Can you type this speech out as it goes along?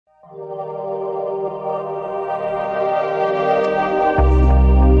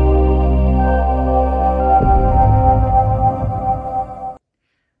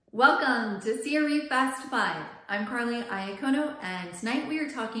Fast Five. I'm Carly Iacono, and tonight we are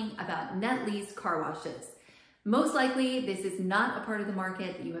talking about net lease car washes. Most likely, this is not a part of the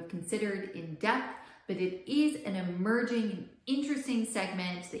market that you have considered in depth, but it is an emerging, interesting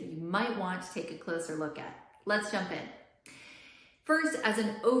segment that you might want to take a closer look at. Let's jump in. First, as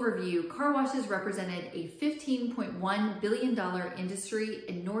an overview, car washes represented a $15.1 billion industry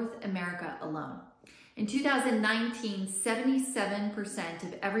in North America alone. In 2019, 77%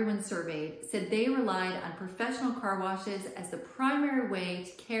 of everyone surveyed said they relied on professional car washes as the primary way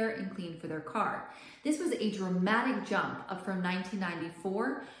to care and clean for their car. This was a dramatic jump up from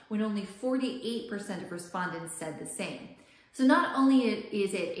 1994, when only 48% of respondents said the same. So not only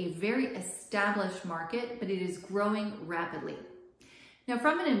is it a very established market, but it is growing rapidly. Now,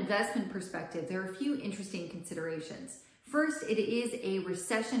 from an investment perspective, there are a few interesting considerations. First, it is a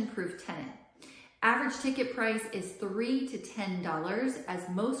recession-proof tenant. Average ticket price is $3 to $10, as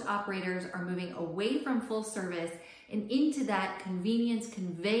most operators are moving away from full service and into that convenience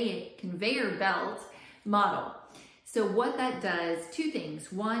conveyor belt model. So what that does, two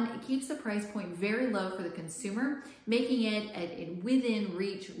things. One, it keeps the price point very low for the consumer, making it a within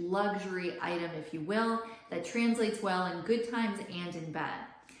reach luxury item, if you will, that translates well in good times and in bad.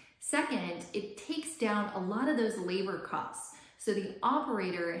 Second, it takes down a lot of those labor costs. So the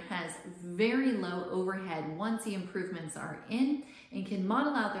operator has very low overhead once the improvements are in and can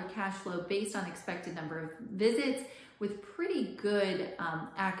model out their cash flow based on expected number of visits with pretty good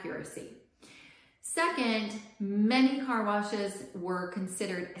accuracy. Second, many car washes were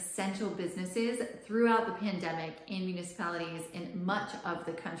considered essential businesses throughout the pandemic in municipalities in much of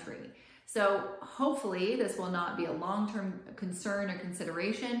the country. So hopefully this will not be a long-term concern or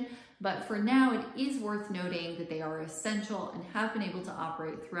consideration, but for now it is worth noting that they are essential and have been able to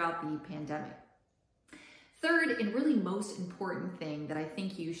operate throughout the pandemic. Third, and really most important thing that I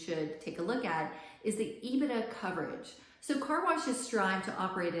think you should take a look at is the EBITDA coverage. So car washes strive to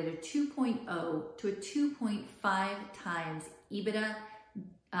operate at a 2.0 to a 2.5 times EBITDA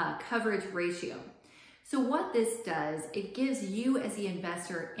coverage ratio. So what this does, it gives you as the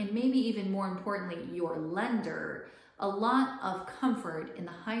investor, and maybe even more importantly, your lender, a lot of comfort in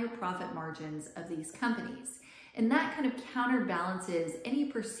the higher profit margins of these companies. And that kind of counterbalances any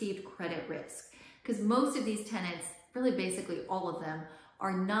perceived credit risk, because most of these tenants, really basically all of them,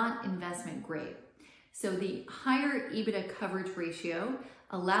 are not investment grade. So the higher EBITDA coverage ratio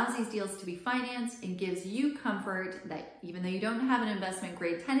allows these deals to be financed and gives you comfort that even though you don't have an investment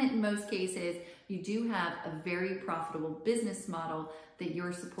grade tenant in most cases, you do have a very profitable business model that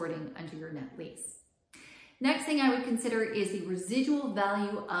you're supporting under your net lease. Next thing I would consider is the residual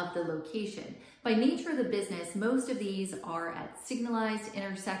value of the location. By nature of the business, most of these are at signalized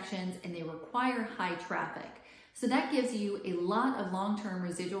intersections and they require high traffic. So that gives you a lot of long-term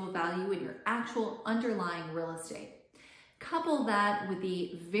residual value in your actual underlying real estate. Couple that with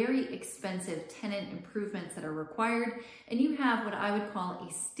the very expensive tenant improvements that are required, and you have what I would call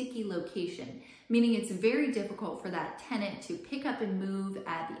a sticky location, meaning it's very difficult for that tenant to pick up and move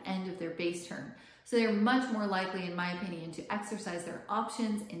at the end of their base term. So they're much more likely, in my opinion, to exercise their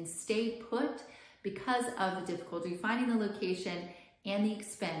options and stay put because of the difficulty finding the location and the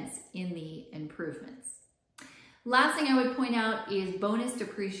expense in the improvements. Last thing I would point out is bonus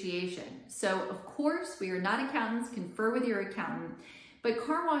depreciation. So of course, we are not accountants, confer with your accountant, but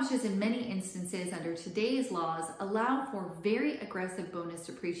car washes in many instances under today's laws allow for very aggressive bonus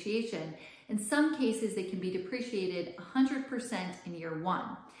depreciation. In some cases, they can be depreciated 100% in year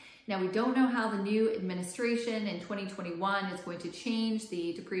one. Now, we don't know how the new administration in 2021 is going to change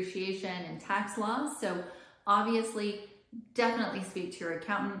the depreciation and tax laws. So obviously, definitely speak to your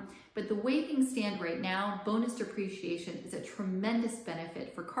accountant. But the way things stand right now, bonus depreciation is a tremendous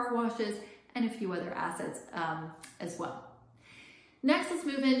benefit for car washes and a few other assets as well. Next, let's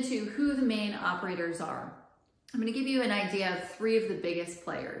move into who the main operators are. I'm going to give you an idea of three of the biggest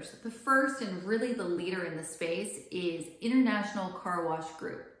players. The first and really the leader in the space is International Car Wash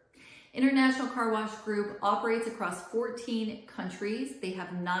Group. International Car Wash Group operates across 14 countries. They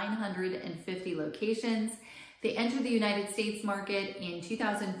have 950 locations. They entered the United States market in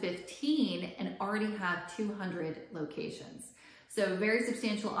 2015 and already have 200 locations. So very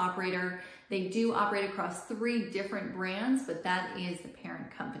substantial operator. They do operate across 3 different brands, but that is the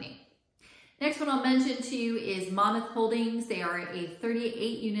parent company. Next one I'll mention to you is Monmouth Holdings. They are a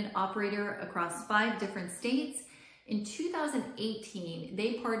 38 unit operator across 5 different states. In 2018,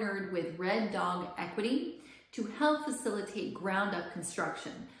 they partnered with Red Dog Equity to help facilitate ground up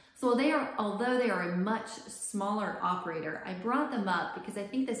construction. So although they are a much smaller operator, I brought them up because I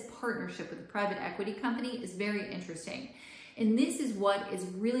think this partnership with a private equity company is very interesting. And this is what is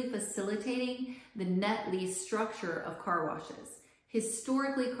really facilitating the net lease structure of car washes.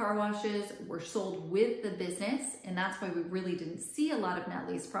 Historically, car washes were sold with the business, and that's why we really didn't see a lot of net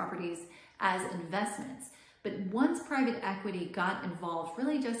lease properties as investments. But once private equity got involved,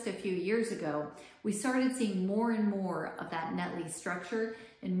 really just a few years ago, we started seeing more and more of that net lease structure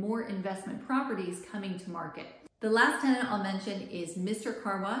and more investment properties coming to market. The last tenant I'll mention is Mr.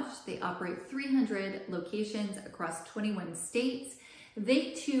 Car Wash. They operate 300 locations across 21 states.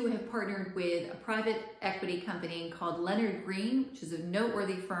 They too have partnered with a private equity company called Leonard Green, which is a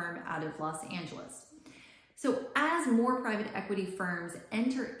noteworthy firm out of Los Angeles. So as more private equity firms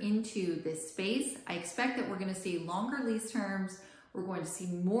enter into this space, I expect that we're going to see longer lease terms, we're going to see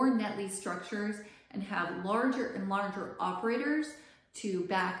more net lease structures, and have larger and larger operators to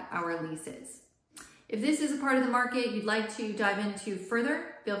back our leases. If this is a part of the market you'd like to dive into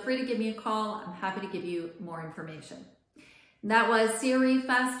further, feel free to give me a call. I'm happy to give you more information. That was CRE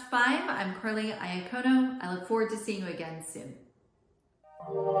Fast 5. I'm Carly Iacono. I look forward to seeing you again soon.